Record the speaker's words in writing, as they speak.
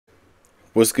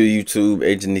What's good, YouTube?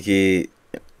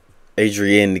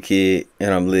 Adriannthakidd,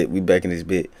 and I'm lit. We back in this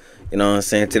bit. You know what I'm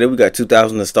saying? Today we got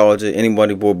 2000 nostalgia.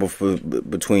 Anybody born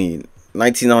between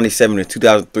 1997 and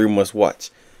 2003 must watch.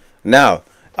 Now,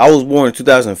 I was born in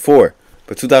 2004,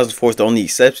 but 2004 is the only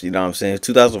exception. You know what I'm saying?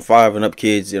 2005 and up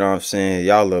kids. You know what I'm saying?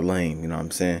 Y'all are lame. You know what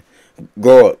I'm saying?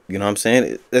 Grow up. You know what I'm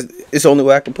saying? It's the only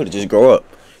way I can put it. Just grow up.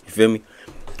 You feel me?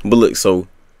 But look, so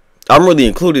I'm really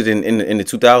included in the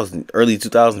 2000 early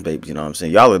 2000s babies, you know what I'm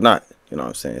saying? Y'all are not, you know what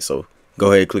I'm saying? So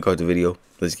go ahead, click out the video.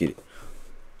 Let's get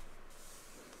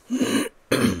it.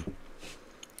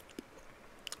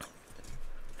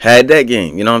 Had that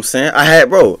game, you know what I'm saying? I had,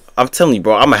 bro, I'm telling you,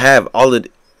 bro, I'm gonna have all of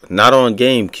it, not on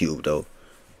GameCube though.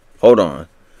 Hold on.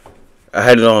 I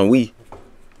had it on Wii.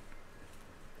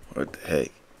 What the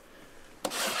heck?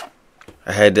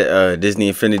 I had the Disney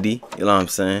Infinity, you know what I'm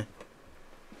saying?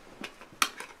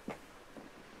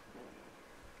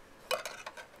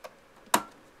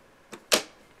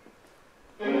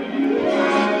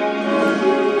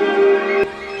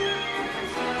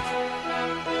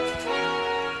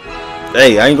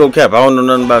 Hey, I ain't gonna cap. I don't know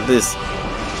nothing about this.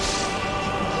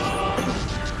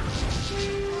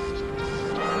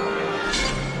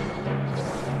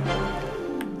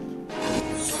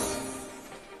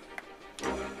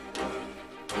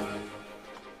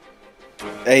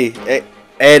 Hey,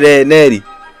 Ed, Natty.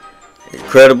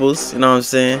 Incredibles, you know what I'm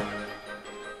saying?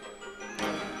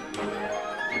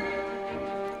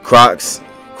 Crocs,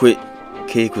 Quick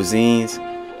Kid Cuisines.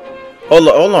 Hold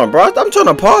on, bro. I'm trying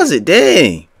to pause it.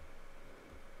 Dang.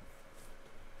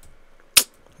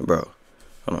 Bro,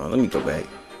 hold on, let me go back.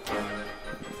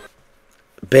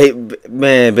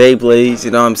 Beyblades, you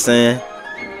know what I'm saying?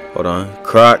 Hold on,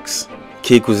 Crocs,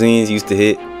 Kid Cuisines used to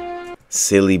hit.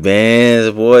 Silly bands,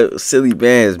 boy, silly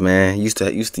bands, man. Used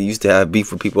to have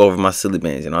beef with people over my silly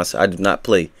bands. You know, I do not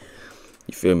play.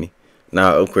 You feel me?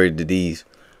 Now I upgraded to these.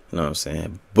 You know what I'm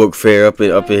saying? Book Fair up in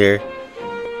here.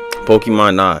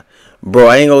 Pokemon, nah. Bro,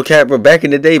 I ain't gonna cap, bro. Back in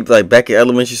the day, like back in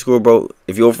elementary school, bro,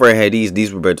 if your friend had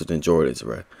these were better than Jordans,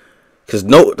 bro. Cause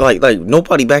like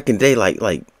nobody back in the day, like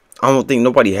I don't think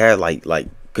nobody had like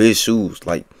good shoes,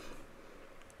 like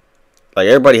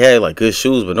everybody had like good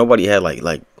shoes, but nobody had like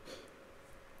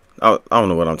I don't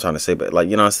know what I'm trying to say, but like,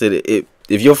 you know what I said, if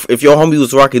your homie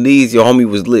was rocking these, your homie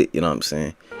was lit. You know what I'm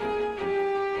saying?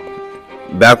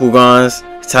 Bakugans,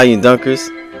 Italian Dunkers.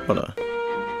 Hold on. You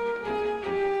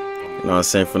know what I'm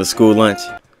saying? From the school lunch.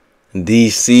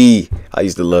 DC. I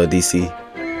used to love DC.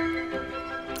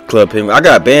 Club Penguin. I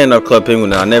got banned off Club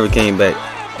Penguin and I never came back.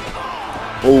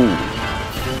 Ooh.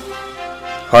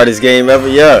 Hardest game ever?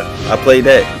 Yeah. I played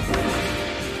that.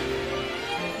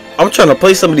 I'm trying to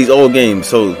play some of these old games,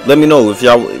 so let me know if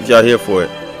y'all here for it.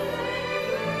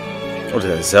 What is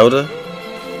that? Zelda?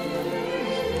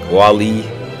 Wally.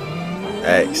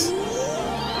 X.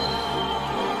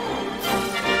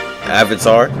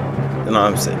 Avatar. You know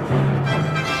what I'm saying?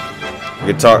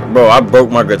 Guitar, bro. I broke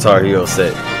my Guitar Hero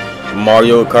set.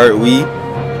 Mario Kart Wii.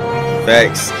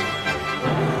 Facts.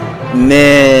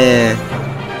 Man,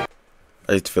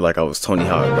 I used to feel like I was Tony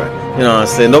Hawk, bro. You know what I'm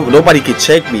saying? Nobody could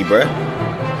check me, bro.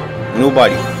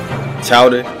 Nobody.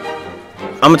 Chowder.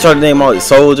 I'm gonna try to name all the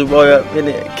Soldier Boy up in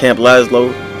it. Camp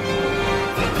Lazlo.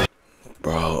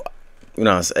 Bro. You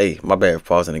know what I'm saying? Hey, my bad for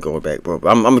pausing and going back, bro.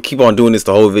 I'm gonna keep on doing this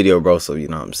the whole video, bro. So you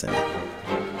know what I'm saying?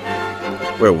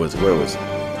 Where was it?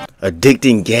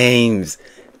 Addicting Games.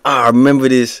 I remember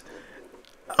this.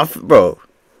 Bro,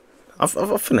 I'm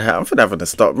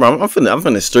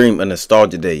finna stream a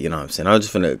nostalgia day. You know what I'm saying? I'm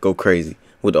just finna go crazy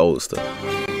with the old stuff.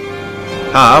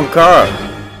 Hi, I'm Carl.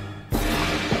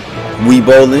 Wii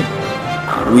Bowling,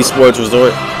 Wii Sports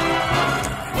Resort.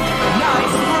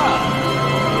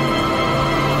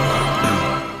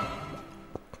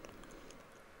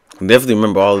 Definitely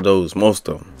remember all of those, most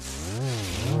of them.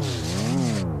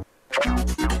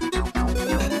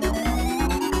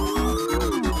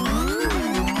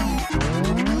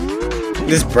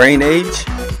 This Brain Age?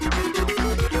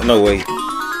 No way.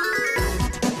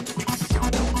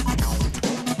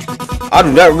 I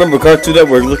do not remember Cartoon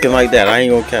Network looking like that. I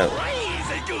ain't gonna count.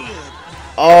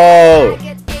 Oh.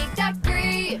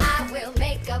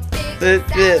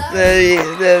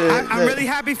 I'm really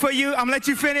happy for you. I'm gonna let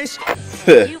you finish.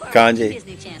 Kanye.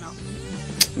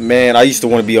 Man, I used to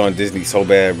want to be on Disney so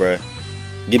bad, bruh.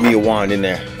 Give me a wand in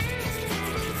there.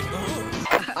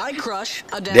 I crush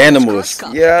a Danimals.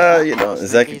 Yeah, you know,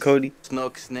 Zack and Cody.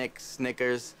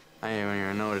 Snickers. I don't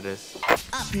even know what it is.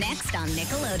 Up next on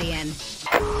Nickelodeon.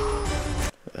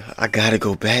 I gotta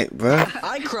go back, bruh.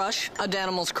 I crush a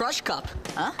Danimals Crush Cup.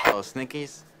 Huh? Oh,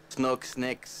 Snickies?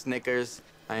 Snickers.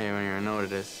 I don't even know what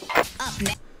it is. Up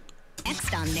next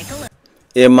on Nickelodeon.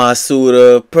 In my suit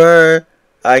of fur,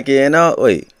 I can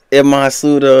wait. In my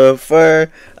suit of fur,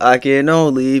 I can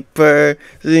only purr.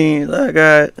 Seems like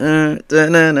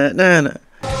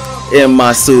in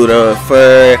my suit of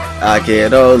fur, I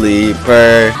can only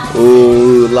purr.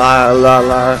 Ooh la la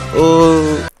la.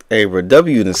 Ooh. Hey, bro,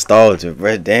 W nostalgia,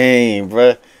 bro. Dang,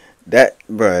 bro.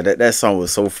 That song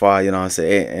was so fire. You know what I'm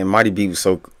saying? And Mighty B was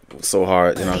so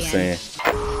hard. You know what I'm saying?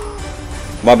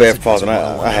 My bad for pausing.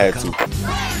 I had to.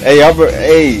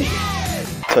 Hey,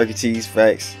 turkey cheese,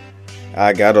 facts.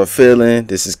 I got a feeling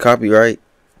this is copyright.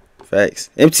 Facts.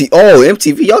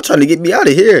 MTV, y'all trying to get me out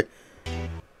of here.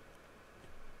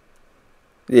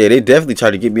 Yeah, they definitely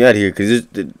tried to get me out of here because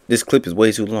this clip is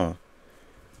way too long.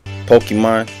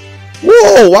 Pokemon.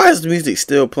 Whoa, why is the music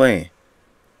still playing?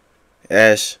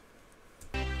 Ash.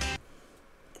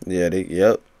 Yeah,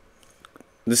 yep.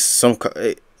 This is some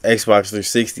Xbox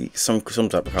 360, some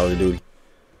type of Call of Duty.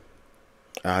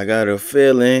 I got a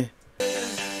feeling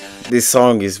this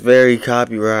song is very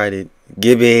copyrighted.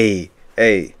 Gibby.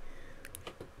 Hey.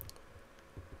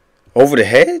 Over the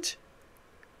Hedge?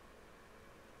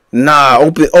 Nah,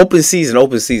 open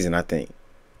season, I think.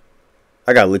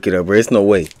 I gotta look it up, bro. It's no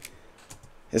way.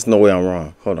 It's no way I'm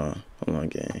wrong. Hold on,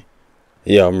 gang.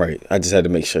 Yeah, I'm right. I just had to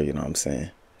make sure, you know what I'm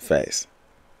saying. Facts.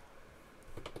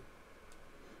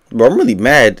 Bro, I'm really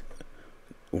mad.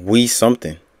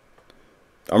 Something.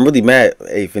 I'm really mad.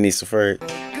 Hey, Phineas Ferg.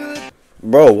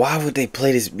 Bro, why would they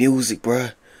play this music, bro?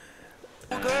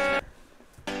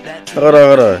 Hold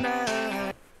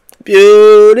on.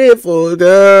 Beautiful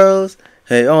girls.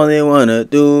 Hey, only wanna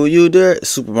do you dirt.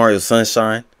 Super Mario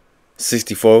Sunshine.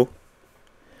 64.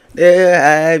 They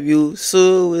have you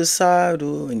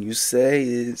suicidal and you say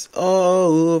it's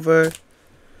over.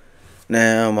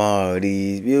 Now I'm all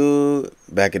these views.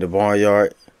 Back at the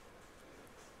barnyard.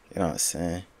 You know what I'm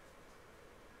saying?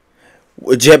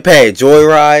 Jetpack,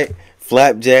 Joyride,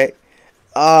 Flapjack.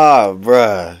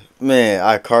 Bruh. Man,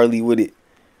 iCarly with it.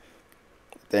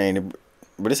 Dang,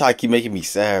 but this how I keep making me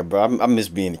sad, bro. I miss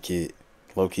being a kid.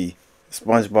 Low key.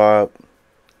 SpongeBob.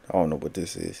 I don't know what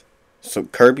this is. So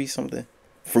Kirby something.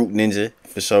 Fruit Ninja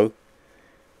for sure.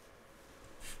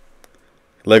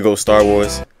 Lego Star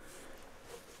Wars.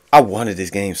 I wanted this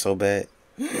game so bad.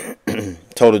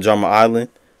 Total Drama Island.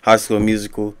 High School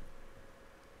Musical.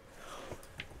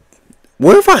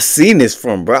 Where have I seen this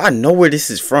from, bro? I know where this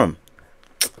is from.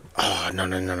 Oh,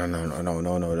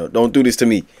 no. Don't do this to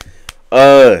me.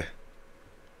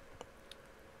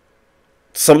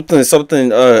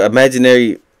 Something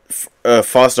imaginary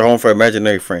foster home for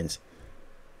imaginary friends.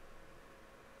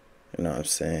 You know what I'm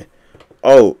saying?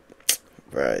 Oh,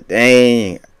 bruh,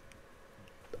 dang.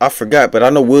 I forgot, but I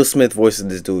know Will Smith voices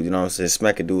this dude, you know what I'm saying?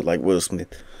 Smack a dude like Will Smith.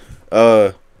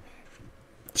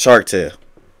 Shark Tale.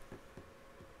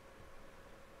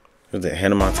 There's that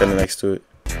Hannah Montana next to it.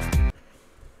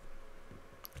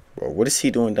 Bro, what is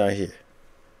he doing down here?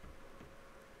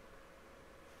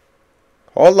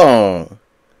 Hold on.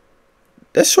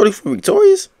 That's Shorty from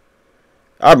Victorious?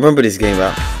 I remember this game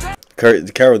out.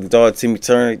 Carol the Dog, Timmy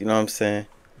Turner, you know what I'm saying?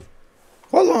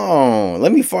 Hold on.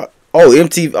 Let me find. Oh,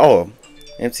 MTV. Oh,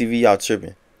 MTV, y'all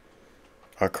tripping.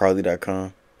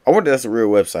 iCarly.com. I wonder if that's a real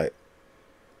website.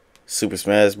 Super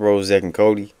Smash Bros. Zack and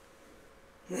Cody.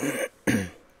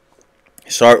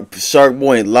 Shark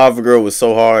Boy and Lava Girl was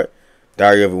so hard.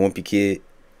 Diary of a Wimpy Kid.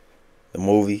 The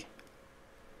movie.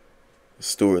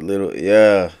 Stuart Little.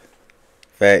 Yeah.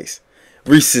 Facts.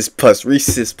 Reese's Puffs.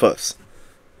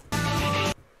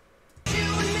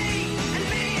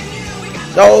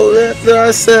 Oh,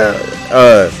 that's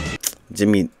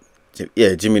Jimmy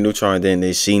Neutron. Then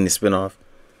they Sheen the spinoff.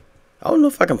 I don't know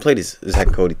if I can play this Zack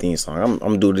and Cody theme song. I'm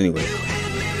gonna do it anyway.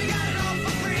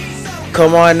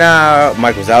 Come on now,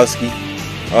 Mike Wazowski.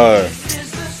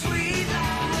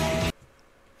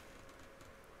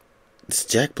 It's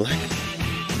Jack Black.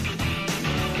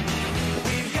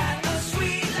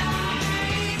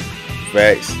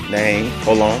 Facts. Name.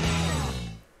 Hold on.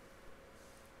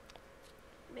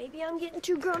 Maybe I'm getting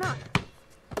too grown up.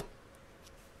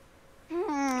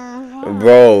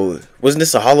 Bro, wasn't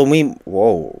this a Halloween?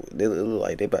 Whoa, they look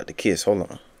like they about to kiss. Hold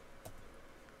on.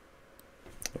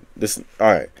 This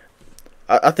all right.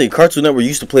 I think Cartoon Network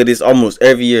used to play this almost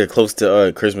every year, close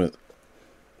to Christmas,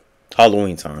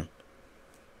 Halloween time.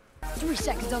 3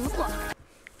 seconds on the clock.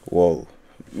 Whoa,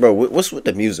 bro, what's with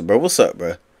the music, bro? What's up,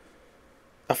 bro?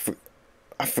 I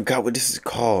forgot what this is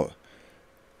called.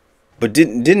 But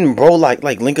didn't bro like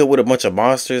link up with a bunch of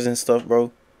monsters and stuff,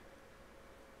 bro?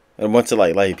 And a bunch of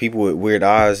like people with weird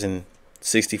eyes and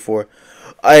 64.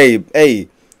 Hey,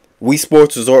 Wii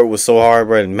Sports Resort was so hard,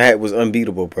 bro, and Matt was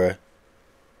unbeatable, bro.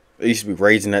 It used to be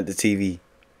raging at the TV.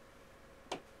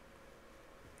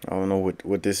 I don't know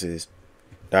what this is.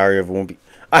 Diary of a Wimpy.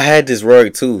 I had this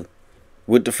rug too,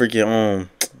 with the freaking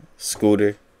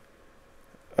scooter.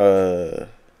 Never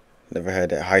had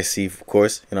that high C, of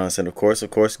course. You know what I'm saying? Of course,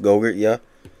 Gogurt, yeah.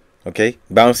 Okay.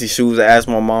 Bouncy shoes. I asked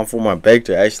my mom for my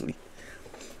Baker actually.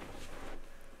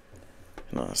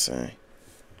 You know what I'm saying?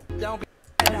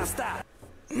 Stop.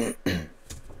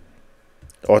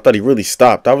 Oh, I thought he really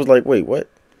stopped. I was like, wait, what?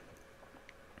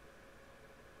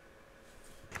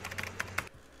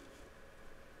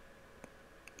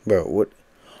 Bro, what?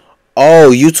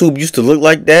 Oh, YouTube used to look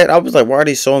like that? I was like, why are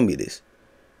they showing me this?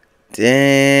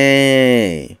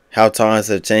 Dang. How times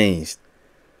have changed.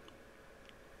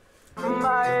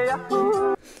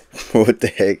 What the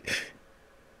heck?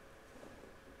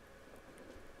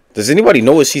 Does anybody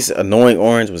know what she's annoying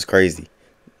orange was crazy?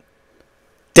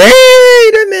 Dang,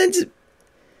 that man just...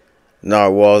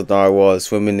 Narwhals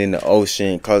swimming in the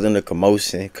ocean, causing a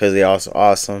commotion, because they also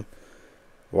awesome.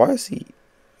 Why is he...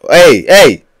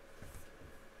 Hey!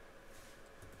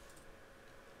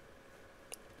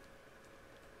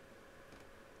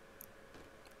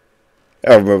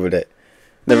 I remember that.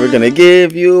 Never gonna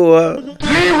give you up. What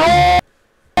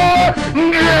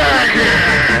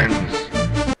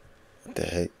the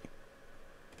heck?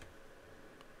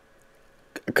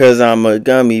 Cause I'm a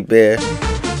gummy bear.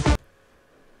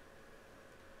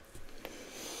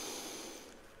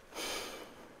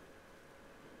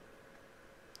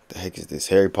 The heck is this?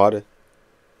 Harry Potter?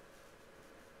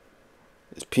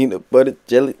 It's peanut butter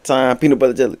jelly time. Peanut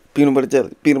butter jelly. Peanut butter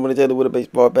jelly. Peanut butter jelly with a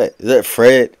baseball bat. Is that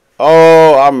Fred?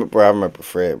 Oh, I remember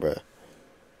Fred, bro.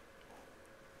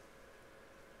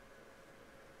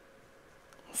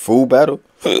 Food battle?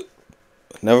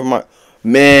 Never mind.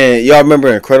 Man, y'all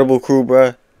remember Incredible Crew,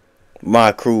 bro?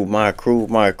 My crew was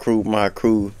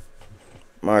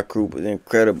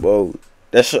incredible.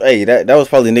 That show, hey, that was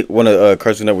probably one of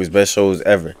Cartoon Network's best shows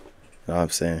ever. You know what I'm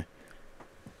saying?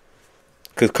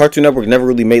 Cause Cartoon Network never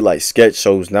really made like sketch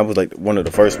shows, and that was like one of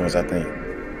the first ones, I think.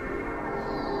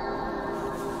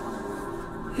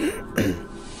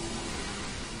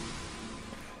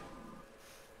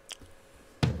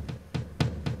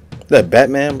 That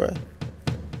Batman, bro.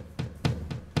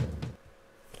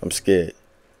 I'm scared.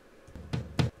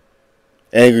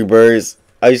 Angry Birds.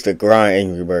 I used to grind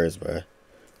Angry Birds, bro.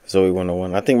 Zoe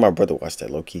 101. I think my brother watched that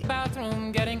low key.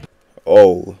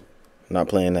 Oh, not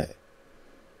playing that.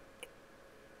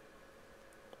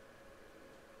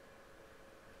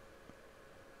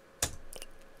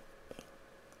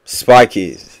 Spy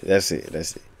Kids. That's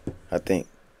it. I think.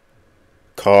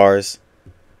 Cars.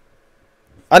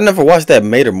 I never watched that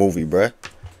Mater movie, bruh.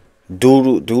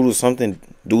 Doodle something.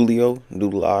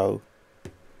 Doodle-io.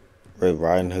 Red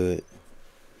Riding Hood.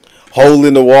 Hole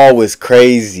in the Wall was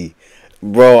crazy.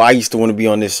 Bro, I used to want to be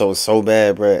on this show so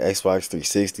bad, bruh. Xbox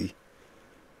 360.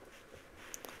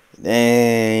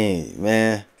 Dang,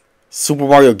 man. Super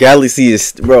Mario Galaxy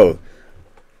is, bro.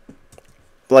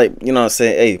 Like, you know what I'm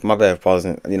saying? Hey, my bad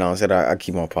pausing. You know what I'm saying? I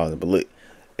keep on pausing. But look,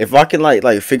 if I can like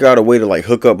figure out a way to like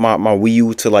hook up my Wii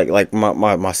U to like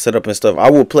my setup and stuff, I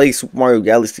will play Super Mario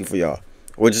Galaxy for y'all.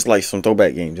 Or just like some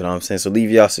throwback games, you know what I'm saying? So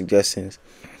leave y'all suggestions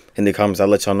in the comments. I'll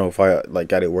let y'all know if I like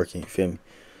got it working, you feel me?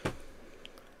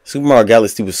 Super Mario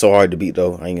Galaxy was so hard to beat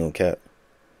though. I ain't gonna cap.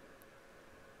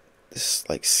 This is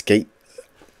like skate.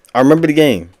 I remember the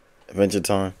game. Adventure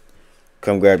Time.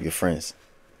 Come grab your friends.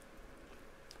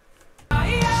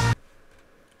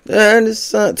 And the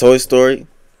sun. Toy Story.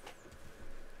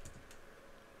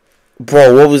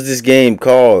 Bro, what was this game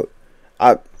called?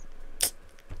 Dang.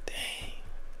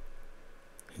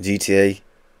 GTA.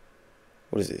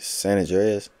 What is this? San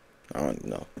Andreas? I don't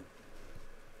know.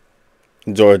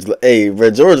 George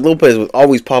Lopez was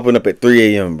always popping up at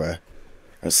 3 a.m., bro.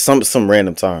 Or some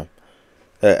random time.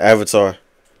 Avatar.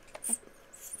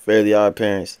 Fairly Odd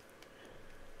Parents.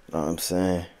 Know what I'm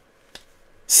saying?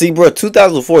 See, bro,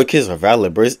 2004 kids are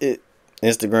valid, bro.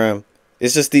 Instagram.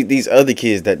 It's just these other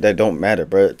kids that don't matter,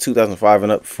 bro. 2005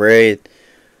 and up. Fred.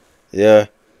 Yeah.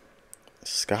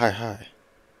 Sky High.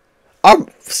 I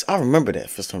remember that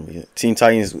for some reason. Teen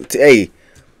Titans. Hey,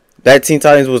 that Teen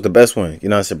Titans was the best one. You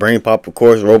know what I'm saying? Brain Pop, of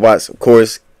course. Robots, of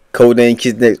course. Codename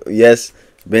Kids Next. Yes.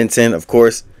 Ben 10, of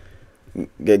course.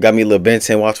 Got me a little Ben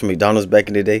 10 watch from McDonald's back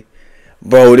in the day.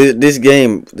 Bro, this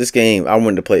game, I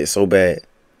wanted to play it so bad.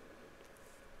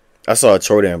 I saw a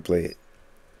Trodan play it.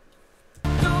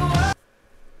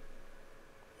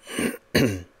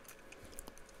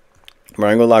 Bro,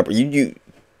 I ain't gonna lie, bro. You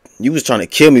was trying to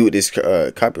kill me with this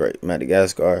copyright,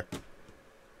 Madagascar. I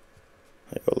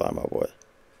ain't gonna lie, my boy.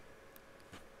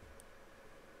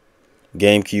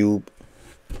 GameCube.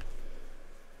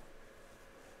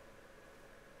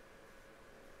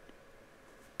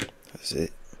 That's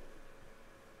it.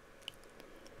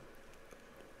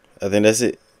 I think that's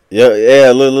it.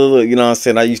 Yeah, look, you know what I'm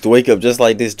saying? I used to wake up just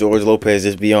like this, George Lopez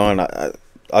just be on.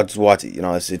 I just watch it, you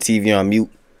know, it's the TV on mute.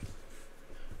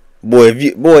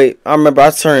 Boy, I remember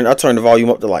I turned the volume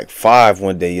up to like 5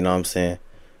 one day, you know what I'm saying?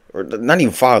 Or not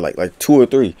even 5, like 2 or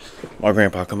 3. My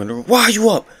grandpa come in the room, why are you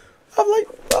up? I'm like,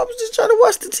 I was just trying to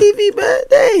watch the TV, man.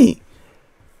 Dang.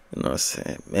 You know what I'm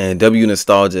saying? Man, W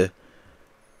nostalgia.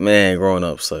 Man, growing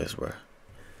up sucks, bro.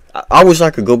 I wish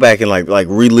I could go back and like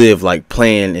relive like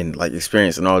playing and like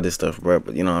experiencing all this stuff, bro.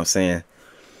 But you know what I'm saying?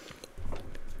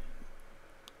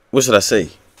 What should I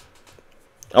say?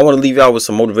 I want to leave y'all with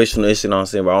some motivational shit, you know what I'm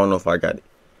saying? But I don't know if I got it.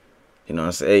 You know what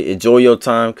I'm saying? Hey, enjoy your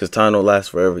time, because time don't last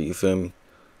forever, you feel me?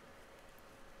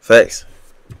 Facts.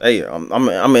 Hey, I'm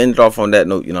gonna end it off on that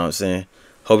note, you know what I'm saying?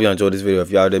 Hope y'all enjoyed this video.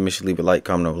 If y'all did, make sure to leave a like,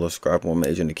 comment, or subscribe. I'm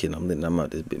Adriannthakidd. I'm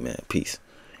out this bit, man. Peace.